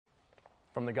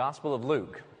From the Gospel of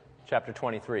Luke, chapter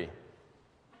 23.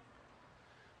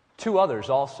 2 others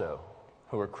also,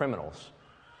 who were criminals,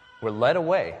 were led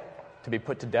away to be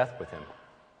put to death with him.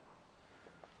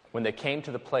 When they came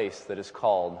to the place that is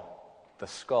called the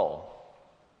Skull,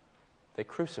 they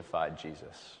crucified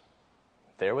Jesus,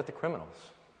 there with the criminals,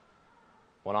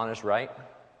 one on his right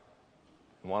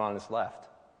and one on his left.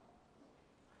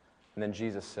 And then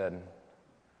Jesus said,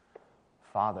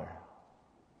 "Father,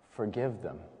 forgive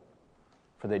them,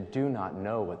 for they do not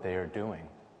know what they are doing."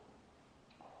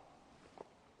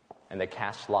 And they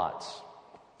cast lots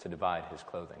to divide his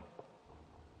clothing.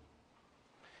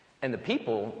 And the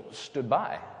people stood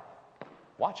by,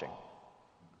 watching.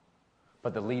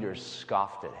 But the leaders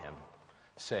scoffed at him,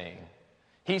 saying,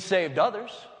 "He saved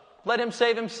others. Let him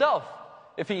save himself,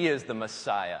 if he is the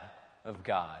Messiah of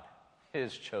God,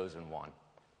 his chosen one."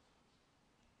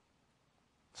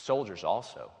 Soldiers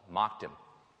also mocked him,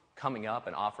 coming up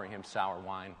and offering him sour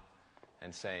wine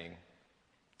and saying,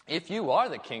 "If you are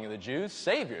the king of the Jews,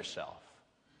 save yourself."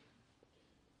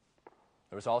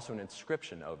 There was also an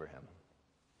inscription over him,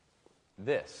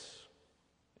 "This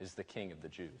is the King of the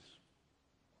Jews."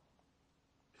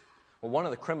 Well, one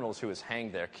of the criminals who was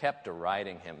hanged there kept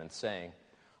deriding him and saying,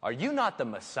 "Are you not the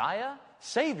Messiah?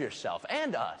 Save yourself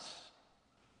and us."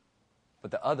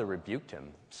 But the other rebuked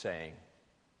him, saying,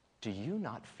 "Do you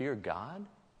not fear God,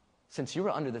 since you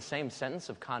are under the same sentence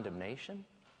of condemnation?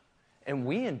 And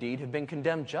we indeed have been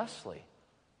condemned justly,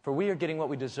 for we are getting what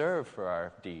we deserve for our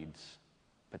deeds.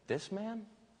 But this man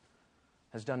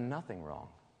has done nothing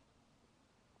wrong."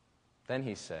 Then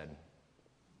he said,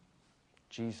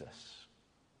 "Jesus,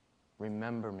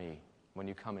 remember me when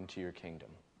you come into your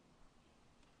kingdom."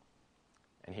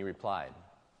 And he replied,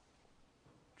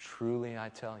 "Truly I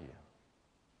tell you,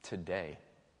 today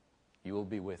you will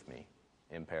be with me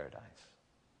in paradise."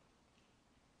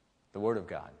 The word of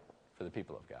God for the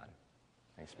people of God.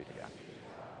 Thanks be to God.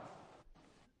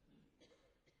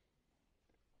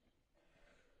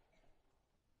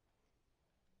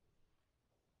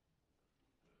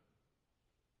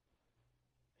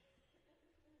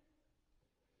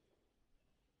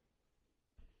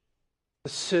 The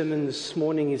sermon this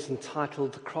morning is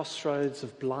entitled "The Crossroads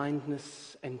of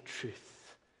Blindness and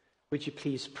Truth." Would you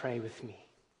please pray with me?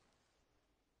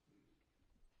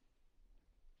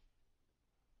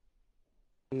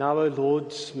 Now, O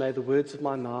Lord, may the words of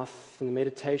my mouth and the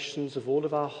meditations of all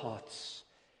of our hearts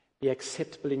be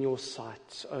acceptable in your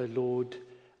sight, O Lord,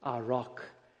 our rock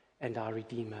and our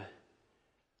Redeemer.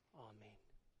 Amen.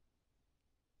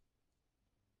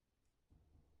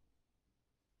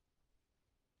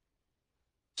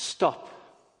 Stop.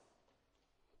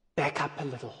 Back up a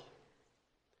little.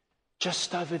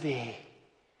 Just over there,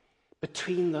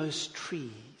 between those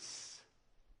trees.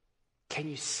 Can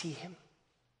you see him?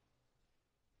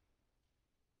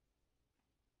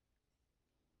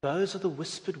 Those are the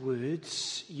whispered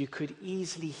words you could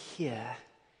easily hear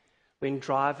when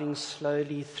driving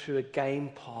slowly through a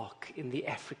game park in the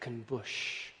African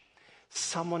bush.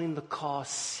 Someone in the car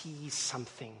sees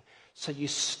something, so you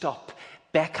stop,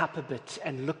 back up a bit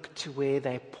and look to where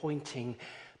they're pointing,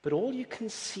 but all you can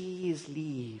see is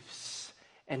leaves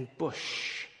and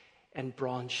bush and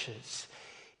branches.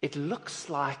 It looks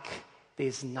like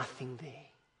there's nothing there.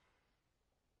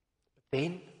 But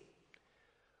then,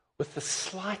 with the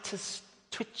slightest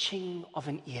twitching of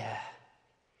an ear,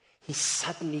 he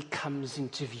suddenly comes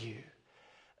into view.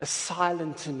 A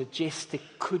silent and majestic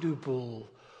kudu bull,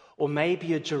 or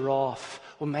maybe a giraffe,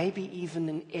 or maybe even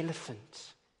an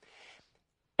elephant.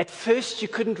 At first you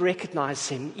couldn't recognize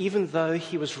him, even though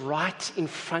he was right in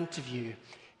front of you,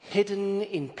 hidden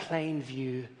in plain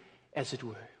view, as it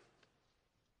were.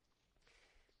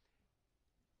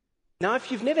 Now, if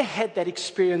you've never had that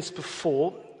experience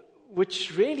before,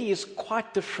 which really is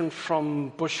quite different from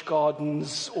Busch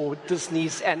Gardens or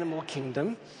Disney's Animal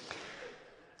Kingdom,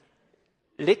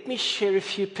 let me share a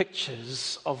few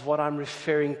pictures of what I'm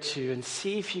referring to and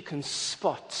see if you can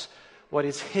spot what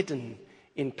is hidden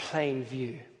in plain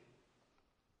view.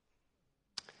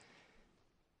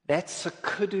 That's a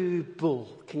kudu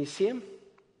bull. Can you see him?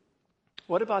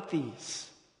 What about these?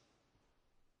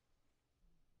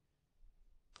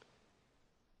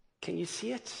 Can you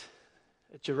see it?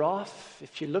 A giraffe.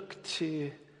 If you look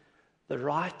to the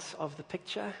right of the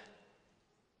picture,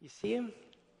 you see him?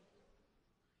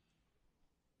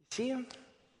 You see him?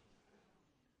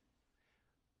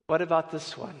 What about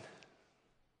this one?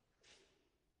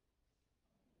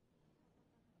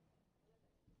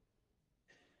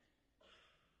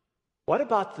 What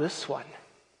about this one?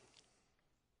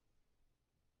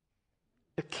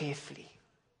 Look carefully.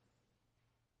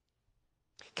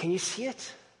 Can you see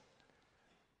it?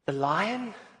 The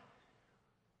lion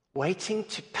waiting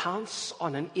to pounce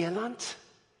on an eland?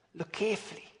 Look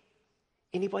carefully.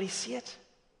 Anybody see it?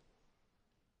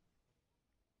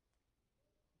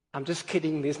 I'm just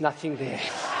kidding, there's nothing there.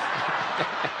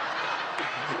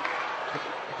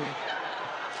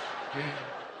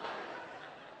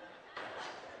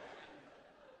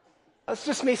 I was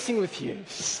just messing with you.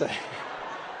 So.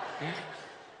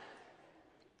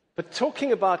 But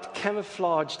talking about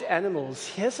camouflaged animals,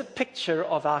 here's a picture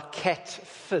of our cat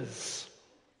Fizz.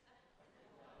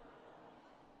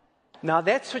 Now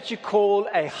that's what you call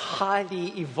a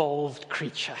highly evolved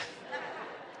creature.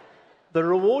 The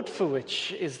reward for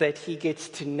which is that he gets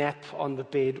to nap on the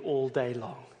bed all day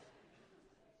long.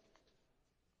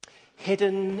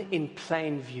 Hidden in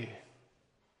plain view.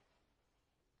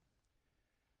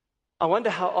 I wonder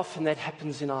how often that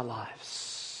happens in our lives.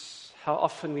 How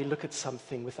often we look at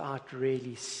something without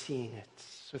really seeing it,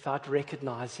 without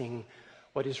recognizing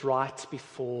what is right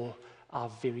before our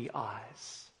very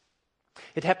eyes.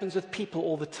 It happens with people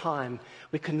all the time.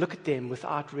 We can look at them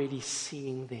without really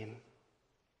seeing them.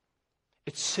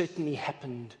 It certainly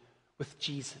happened with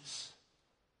Jesus.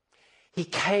 He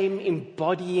came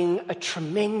embodying a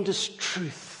tremendous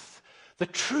truth, the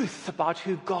truth about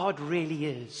who God really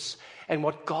is and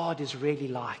what God is really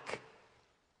like.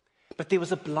 But there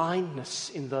was a blindness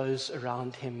in those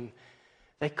around him.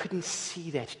 They couldn't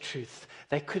see that truth.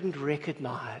 They couldn't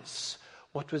recognize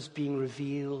what was being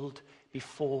revealed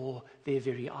before their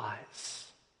very eyes.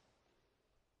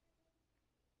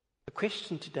 The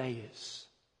question today is,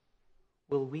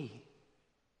 will we?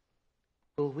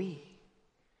 Will we?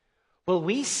 Will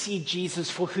we see Jesus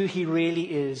for who he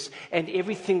really is and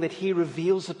everything that he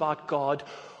reveals about God,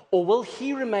 or will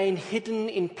he remain hidden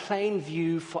in plain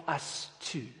view for us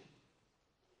too?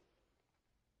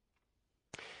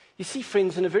 You see,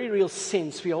 friends, in a very real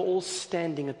sense, we are all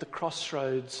standing at the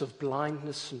crossroads of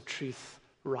blindness and truth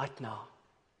right now.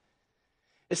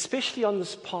 Especially on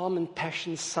this Palm and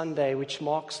Passion Sunday, which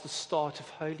marks the start of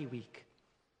Holy Week.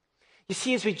 You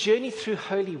see, as we journey through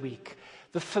Holy Week,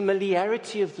 the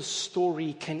familiarity of the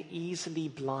story can easily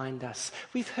blind us.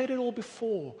 We've heard it all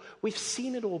before. We've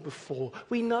seen it all before.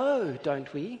 We know,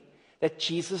 don't we, that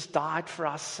Jesus died for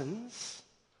our sins.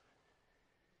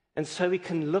 And so we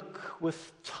can look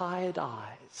with tired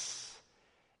eyes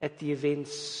at the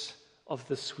events of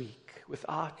this week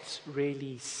without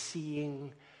really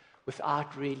seeing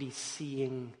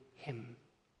him.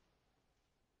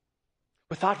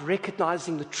 Without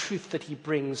recognizing the truth that he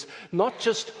brings, not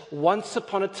just once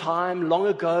upon a time, long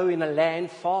ago, in a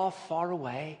land far, far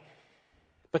away,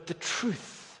 but the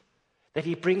truth that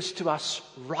he brings to us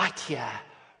right here,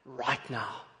 right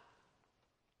now.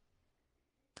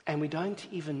 And we don't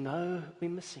even know we're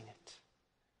missing it.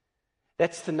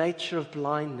 That's the nature of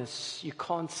blindness. You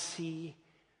can't see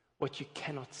what you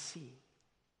cannot see.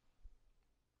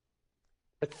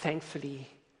 But thankfully,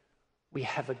 we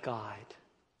have a guide.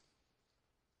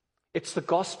 It's the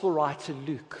gospel writer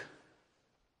Luke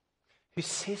who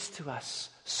says to us,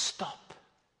 stop,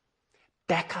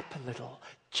 back up a little,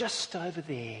 just over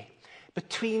there,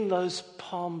 between those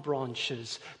palm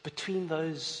branches, between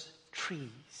those trees.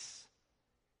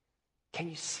 Can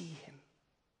you see him?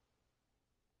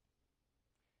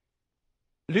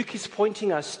 Luke is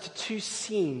pointing us to two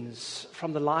scenes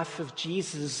from the life of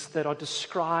Jesus that are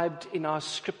described in our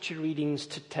scripture readings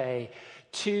today.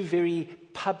 Two very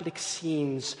public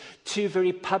scenes, two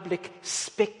very public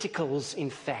spectacles, in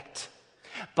fact.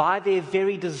 By their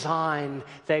very design,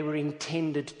 they were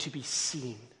intended to be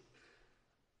seen.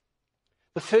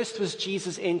 The first was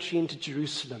Jesus' entry into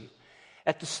Jerusalem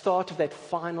at the start of that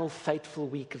final fateful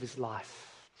week of his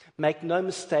life. Make no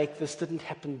mistake, this didn't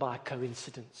happen by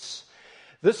coincidence.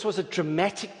 This was a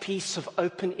dramatic piece of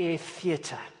open-air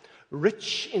theater,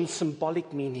 rich in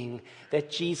symbolic meaning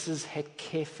that Jesus had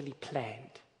carefully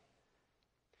planned.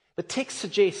 The text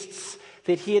suggests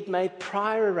that he had made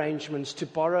prior arrangements to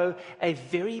borrow a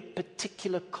very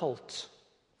particular colt,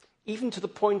 even to the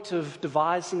point of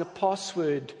devising a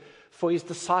password for his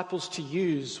disciples to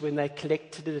use when they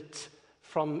collected it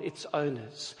from its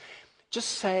owners. Just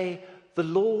say, "The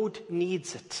Lord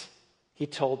needs it," he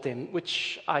told them,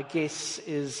 which I guess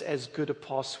is as good a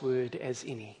password as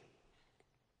any.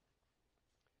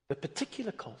 The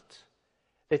particular colt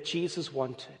that Jesus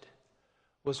wanted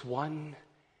was one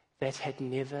that had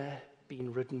never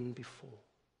been ridden before.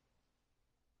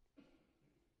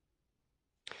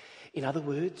 In other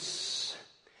words,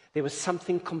 there was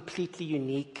something completely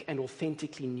unique and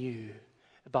authentically new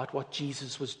about what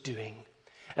Jesus was doing,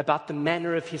 about the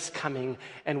manner of his coming,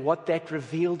 and what that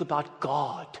revealed about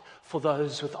God for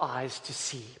those with eyes to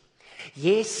see.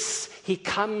 Yes, he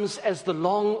comes as the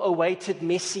long-awaited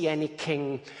Messianic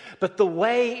king, but the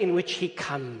way in which he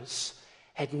comes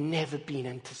had never been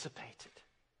anticipated.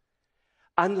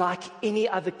 Unlike any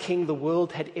other king the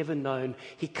world had ever known,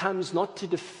 he comes not to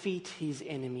defeat his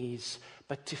enemies,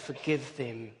 but to forgive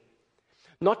them.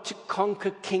 Not to conquer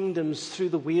kingdoms through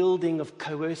the wielding of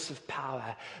coercive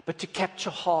power, but to capture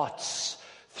hearts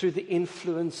through the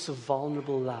influence of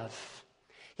vulnerable love.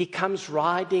 He comes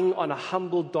riding on a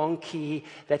humble donkey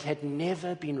that had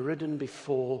never been ridden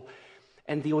before,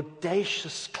 and the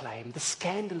audacious claim, the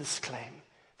scandalous claim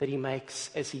that he makes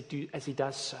as he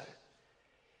does so,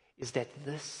 is that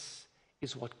this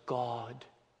is what God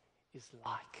is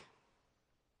like.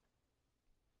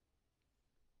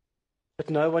 But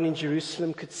no one in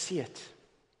Jerusalem could see it.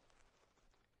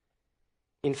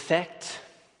 In fact,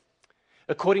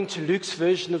 according to Luke's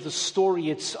version of the story,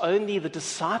 it's only the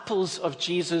disciples of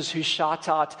Jesus who shout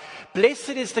out, "Blessed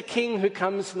is the King who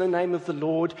comes in the name of the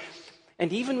Lord."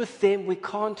 And even with them, we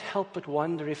can't help but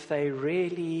wonder if they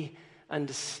really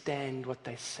understand what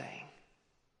they're saying.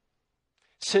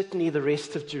 Certainly the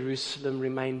rest of Jerusalem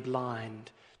remained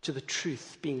blind to the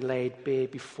truth being laid bare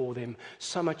before them,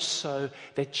 so much so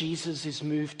that Jesus is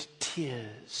moved to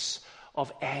tears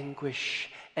of anguish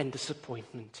and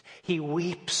disappointment. He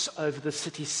weeps over the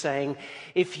city, saying,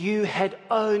 "If you had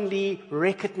only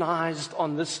recognized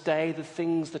on this day the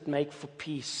things that make for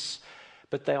peace,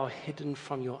 but they are hidden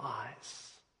from your eyes."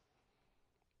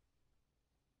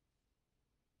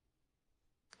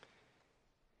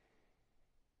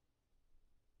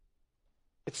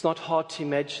 It's not hard to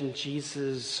imagine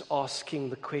Jesus asking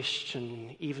the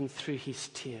question, even through his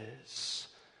tears,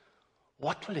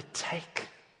 what will it take?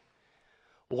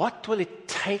 What will it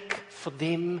take for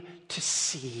them to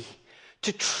see,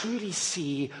 to truly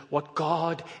see what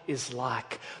God is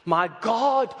like? My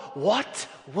God, what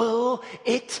will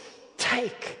it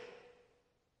take?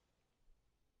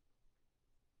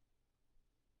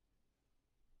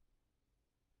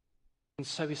 And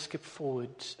so we skip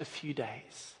forward a few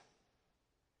days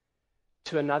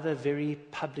to another very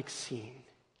public scene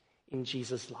in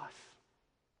Jesus' life.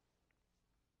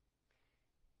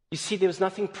 You see, there was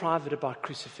nothing private about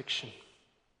crucifixion.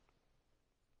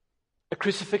 A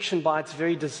crucifixion, by its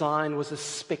very design, was a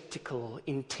spectacle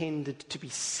intended to be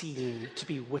seen, to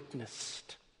be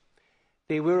witnessed.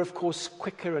 There were, of course,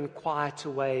 quicker and quieter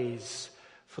ways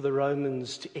for the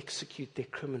Romans to execute their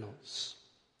criminals.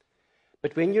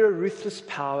 But when you're a ruthless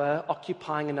power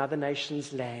occupying another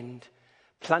nation's land,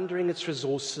 plundering its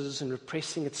resources and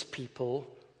repressing its people,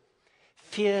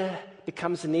 fear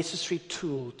becomes a necessary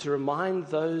tool to remind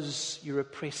those you're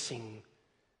oppressing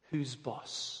who's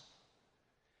boss.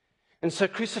 And so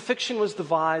crucifixion was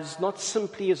devised not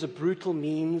simply as a brutal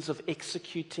means of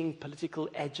executing political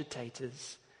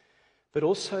agitators, but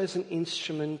also as an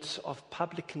instrument of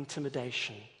public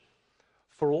intimidation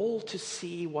for all to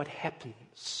see what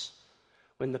happens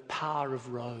when the power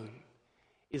of Rome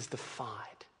is defied.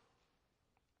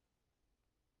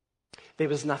 There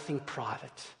was nothing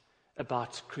private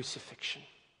about crucifixion.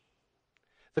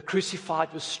 The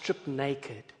crucified was stripped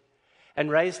naked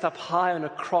and raised up high on a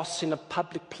cross in a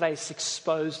public place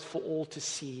exposed for all to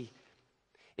see.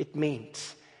 It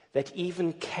meant that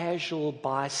even casual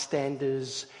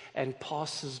bystanders and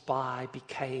passers-by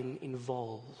became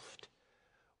involved,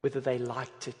 whether they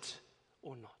liked it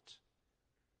or not.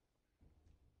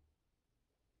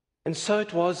 And so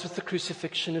it was with the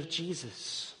crucifixion of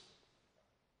Jesus.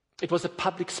 It was a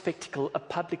public spectacle, a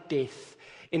public death,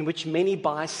 in which many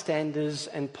bystanders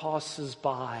and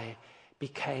passers-by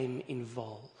became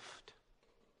involved.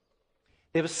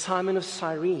 There was Simon of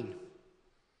Cyrene.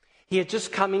 He had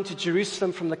just come into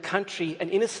Jerusalem from the country, an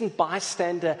innocent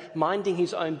bystander minding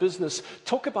his own business.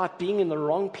 Talk about being in the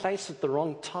wrong place at the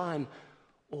wrong time.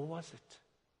 Or was it?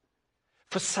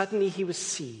 For suddenly he was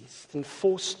seized and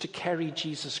forced to carry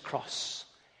Jesus' cross,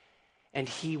 and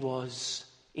he was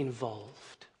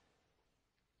involved.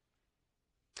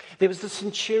 There was the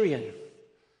centurion.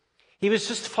 He was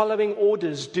just following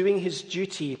orders, doing his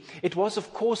duty. It was,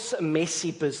 of course, a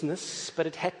messy business, but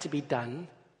it had to be done.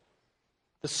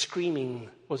 The screaming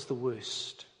was the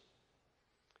worst.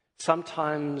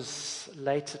 Sometimes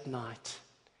late at night,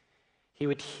 he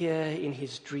would hear in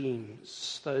his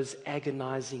dreams those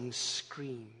agonizing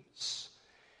screams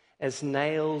as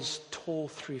nails tore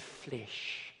through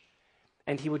flesh,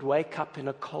 and he would wake up in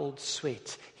a cold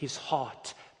sweat, his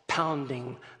heart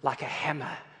pounding like a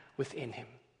hammer within him.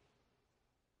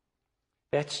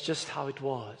 That's just how it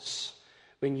was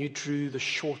when you drew the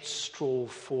short straw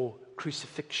for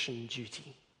crucifixion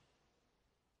duty.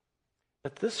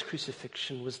 But this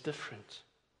crucifixion was different.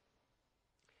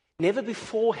 Never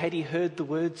before had he heard the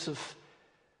words of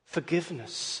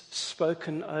forgiveness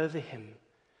spoken over him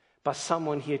by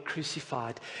someone he had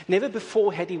crucified. Never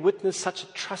before had he witnessed such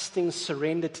a trusting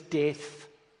surrender to death.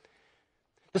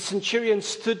 The centurion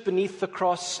stood beneath the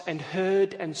cross and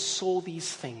heard and saw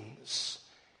these things,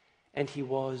 and he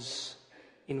was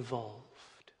involved.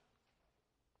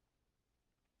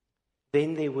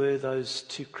 Then there were those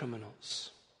two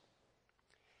criminals.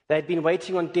 They had been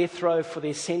waiting on death row for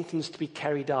their sentence to be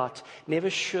carried out, never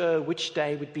sure which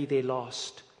day would be their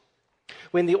last.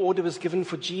 When the order was given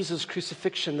for Jesus'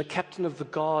 crucifixion, the captain of the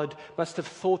guard must have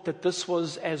thought that this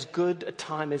was as good a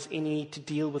time as any to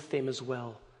deal with them as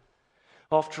well.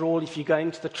 After all, if you're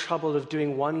going to the trouble of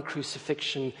doing one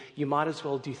crucifixion, you might as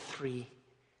well do 3.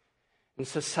 And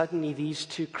so suddenly these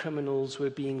two criminals were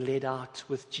being led out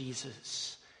with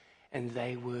Jesus, and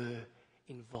they were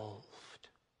involved.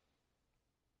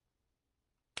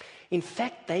 In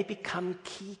fact, they become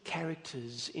key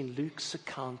characters in Luke's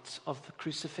account of the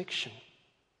crucifixion,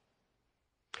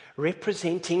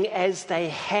 representing as they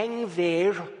hang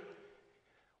there,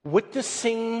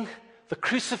 witnessing the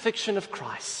crucifixion of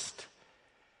Christ.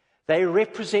 They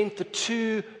represent the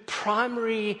two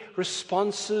primary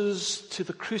responses to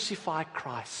the crucified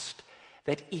Christ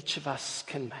that each of us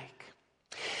can make.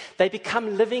 They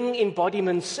become living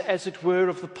embodiments, as it were,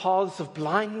 of the paths of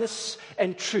blindness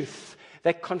and truth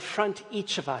that confront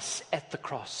each of us at the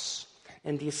cross.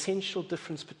 And the essential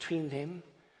difference between them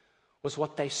was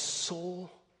what they saw,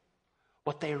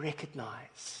 what they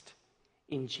recognized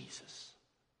in Jesus.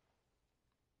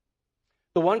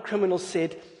 The one criminal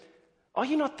said, "Are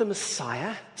you not the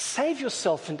Messiah? Save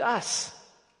yourself and us."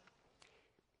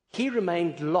 He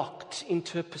remained locked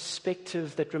into a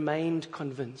perspective that remained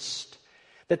convinced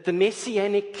that the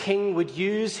Messianic king would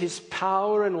use his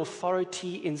power and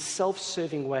authority in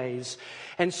self-serving ways.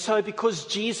 And so because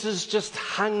Jesus just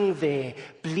hung there,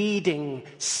 bleeding,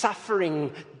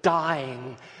 suffering,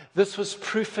 dying, this was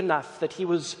proof enough that he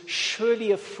was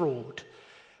surely a fraud,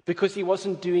 because he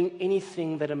wasn't doing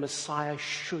anything that a Messiah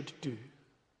should do.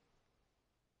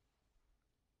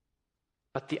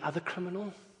 But the other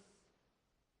criminal,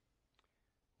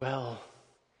 well,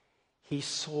 he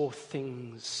saw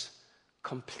things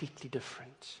completely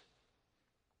different.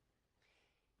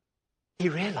 He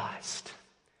realized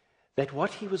that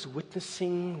what he was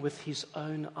witnessing with his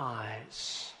own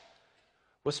eyes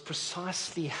was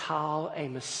precisely how a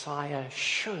Messiah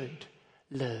should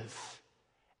live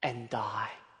and die.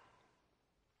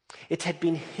 It had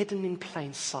been hidden in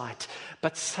plain sight,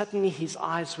 but suddenly his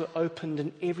eyes were opened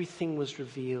and everything was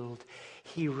revealed.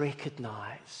 He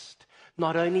recognized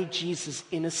not only Jesus'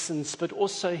 innocence, but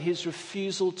also his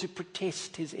refusal to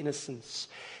protest his innocence,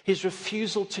 his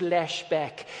refusal to lash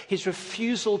back, his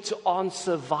refusal to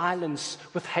answer violence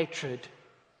with hatred.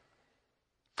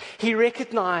 He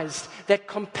recognized that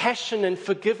compassion and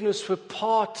forgiveness were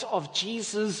part of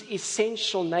Jesus'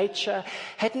 essential nature.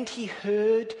 Hadn't he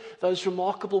heard those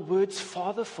remarkable words,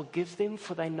 "Father, forgive them,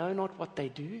 for they know not what they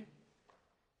do"?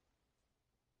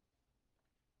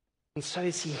 And so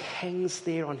as he hangs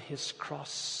there on his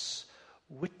cross,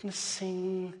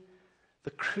 witnessing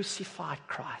the crucified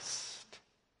Christ,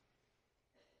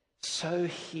 so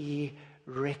he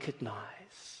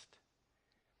recognized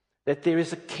that there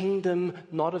is a kingdom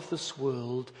not of this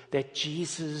world that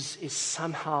Jesus is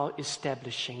somehow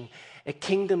establishing, a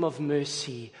kingdom of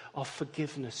mercy, of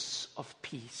forgiveness, of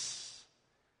peace.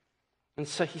 And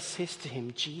so he says to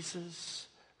him, "Jesus,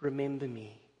 remember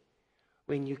me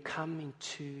when you come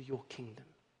into your kingdom."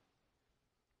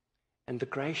 And the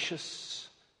gracious,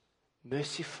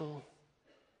 merciful,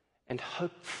 and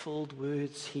hope-filled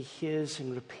words he hears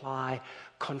in reply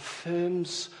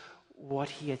confirms what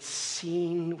he had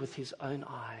seen with his own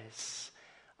eyes.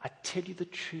 "I tell you the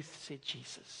truth," said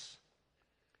Jesus,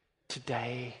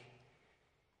 "today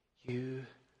you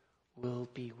will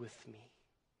be with me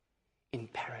in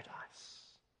paradise."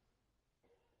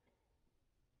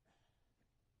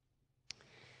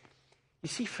 You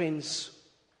see, friends,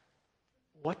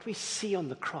 what we see on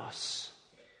the cross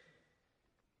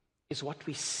is what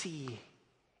we see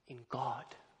in God.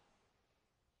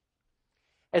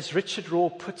 As Richard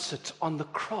Rohr puts it, on the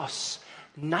cross,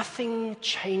 nothing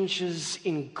changes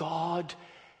in God,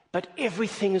 but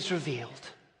everything is revealed.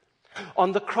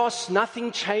 On the cross,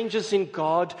 nothing changes in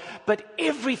God, but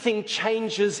everything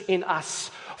changes in us.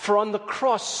 For on the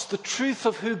cross, the truth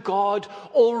of who God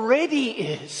already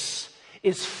is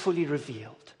fully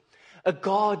revealed. A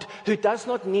God who does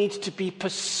not need to be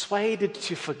persuaded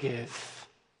to forgive,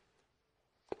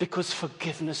 because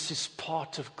forgiveness is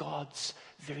part of God's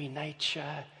very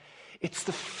nature. It's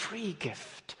the free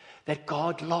gift that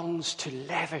God longs to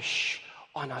lavish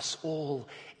on us all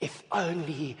if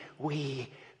only we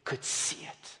could see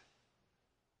it.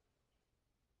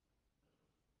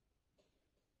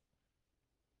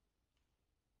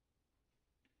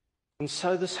 And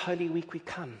so this Holy Week we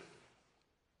come.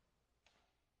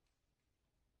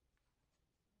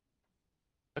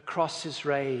 A cross is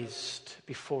raised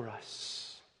before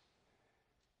us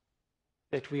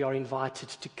that we are invited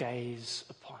to gaze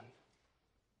upon.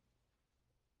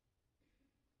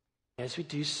 As we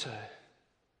do so,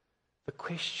 the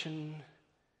question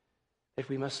that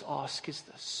we must ask is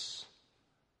this: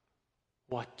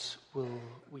 what will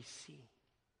we see?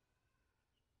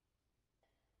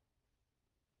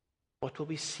 What will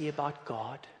we see about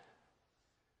God?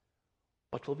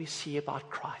 What will we see about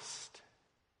Christ?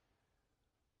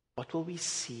 What will we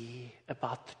see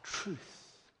about the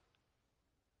truth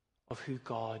of who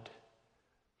God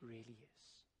really is?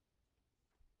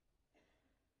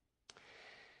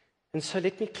 And so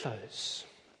let me close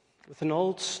with an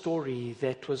old story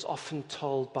that was often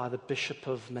told by the Bishop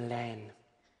of Milan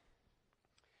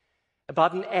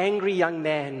about an angry young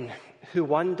man who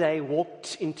one day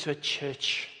walked into a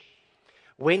church,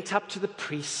 went up to the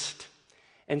priest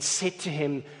and said to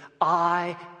him,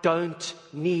 "I don't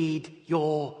need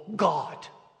your God."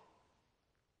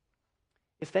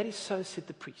 If that is so, said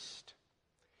the priest,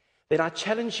 then I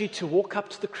challenge you to walk up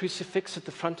to the crucifix at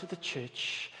the front of the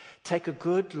church, take a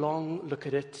good long look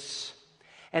at it,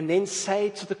 and then say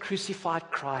to the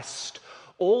crucified Christ,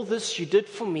 "All this you did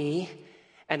for me,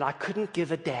 and I couldn't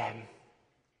give a damn."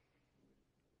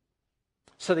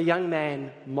 So the young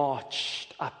man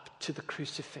marched up to the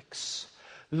crucifix,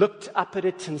 looked up at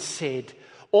it and said,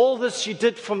 "All this you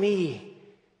did for me."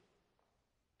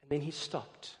 And then he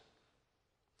stopped.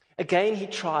 Again he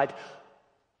tried,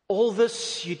 "All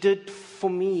this you did for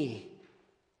me."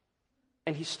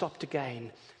 And he stopped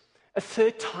again. A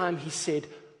third time he said,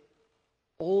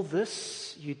 "All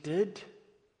this you did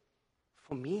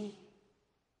for me."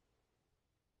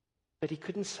 But he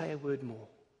couldn't say a word more.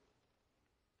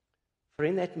 For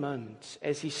in that moment,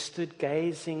 as he stood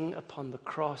gazing upon the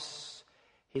cross,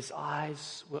 his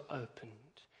eyes were opened.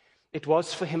 It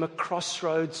was for him a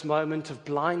crossroads moment of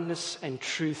blindness and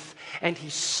truth, and he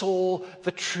saw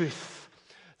the truth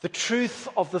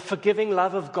of the forgiving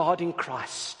love of God in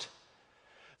Christ,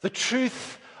 the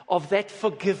truth of that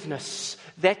forgiveness,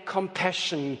 that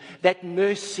compassion, that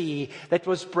mercy that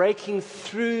was breaking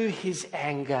through his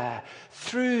anger,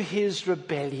 through his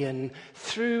rebellion,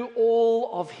 through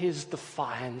all of his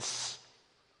defiance,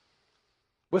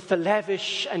 with the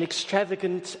lavish and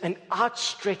extravagant and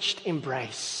outstretched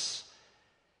embrace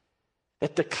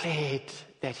that declared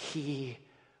that he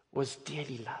was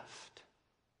dearly loved.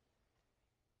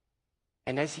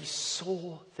 And as he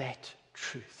saw that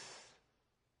truth,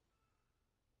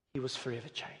 he was forever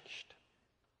changed.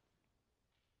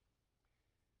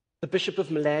 The Bishop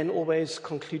of Milan always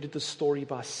concluded the story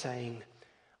by saying,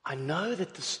 "I know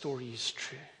that the story is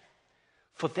true,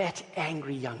 for that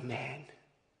angry young man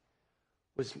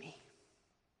was me."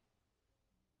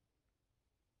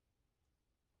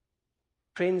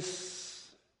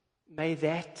 Friends, may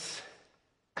that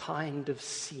kind of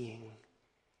seeing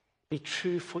be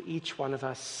true for each one of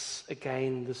us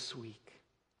again this week.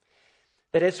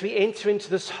 That as we enter into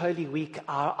this Holy Week,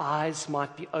 our eyes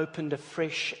might be opened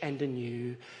afresh and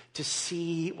anew to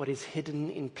see what is hidden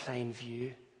in plain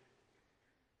view,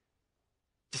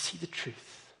 to see the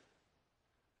truth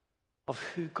of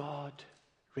who God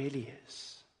really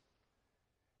is,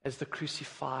 as the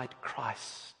crucified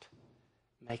Christ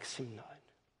makes him known.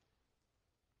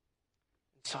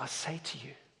 So I say to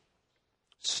you,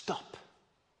 stop,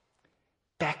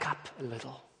 back up a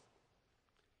little,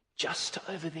 just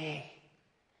over there,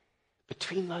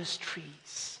 between those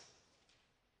trees.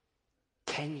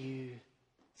 Can you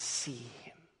see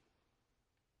him?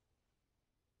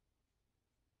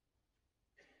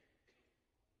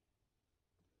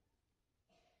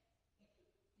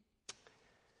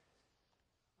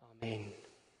 Amen.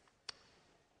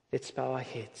 Let's bow our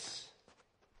heads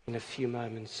in a few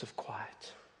moments of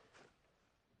quiet.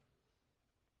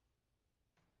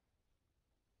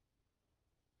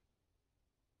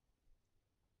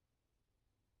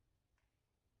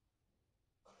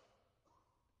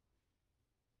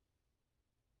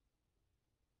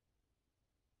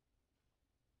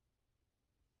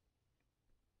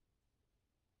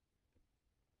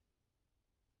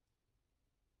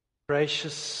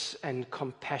 Gracious and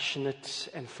compassionate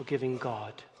and forgiving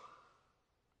God,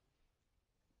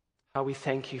 how we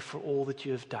thank you for all that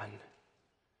you have done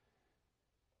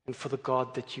and for the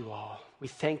God that you are. We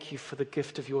thank you for the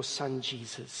gift of your Son,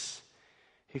 Jesus,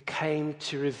 who came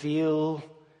to reveal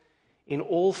in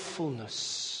all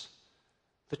fullness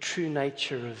the true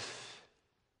nature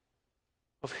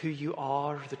of who you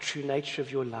are, the true nature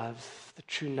of your love, the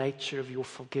true nature of your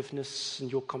forgiveness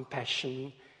and your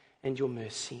compassion and your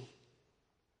mercy.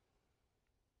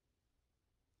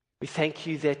 We thank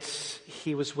you that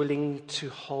he was willing to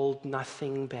hold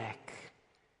nothing back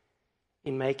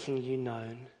in making you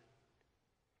known.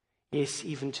 Yes,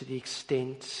 even to the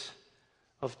extent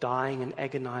of dying an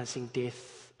agonizing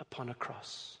death upon a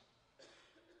cross.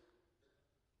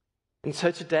 And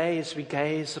so today, as we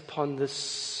gaze upon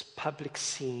this public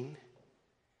scene,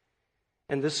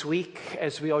 and this week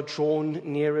as we are drawn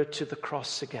nearer to the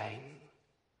cross again,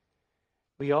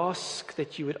 we ask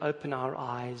that you would open our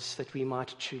eyes that we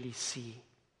might truly see.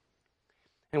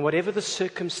 And whatever the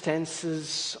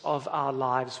circumstances of our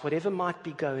lives, whatever might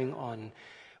be going on,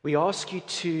 we ask you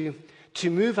to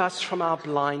move us from our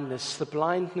blindness, the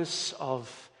blindness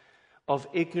of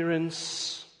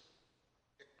ignorance,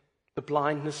 the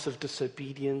blindness of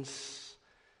disobedience,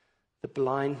 the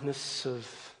blindness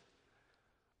of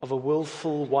a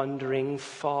willful wandering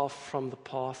far from the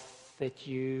path that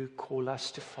you call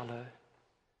us to follow.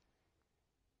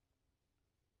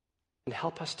 And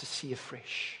help us to see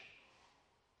afresh.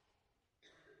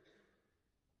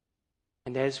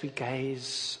 And as we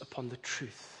gaze upon the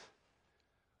truth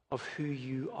of who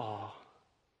you are,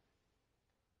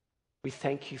 we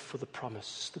thank you for the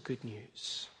promise, the good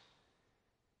news,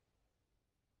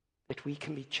 that we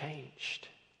can be changed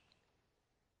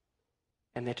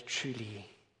and that truly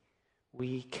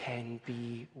we can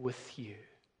be with you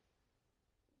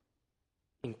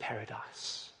in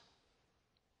paradise.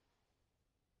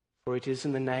 For it is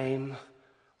in the name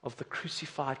of the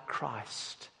crucified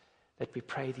Christ that we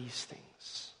pray these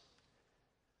things.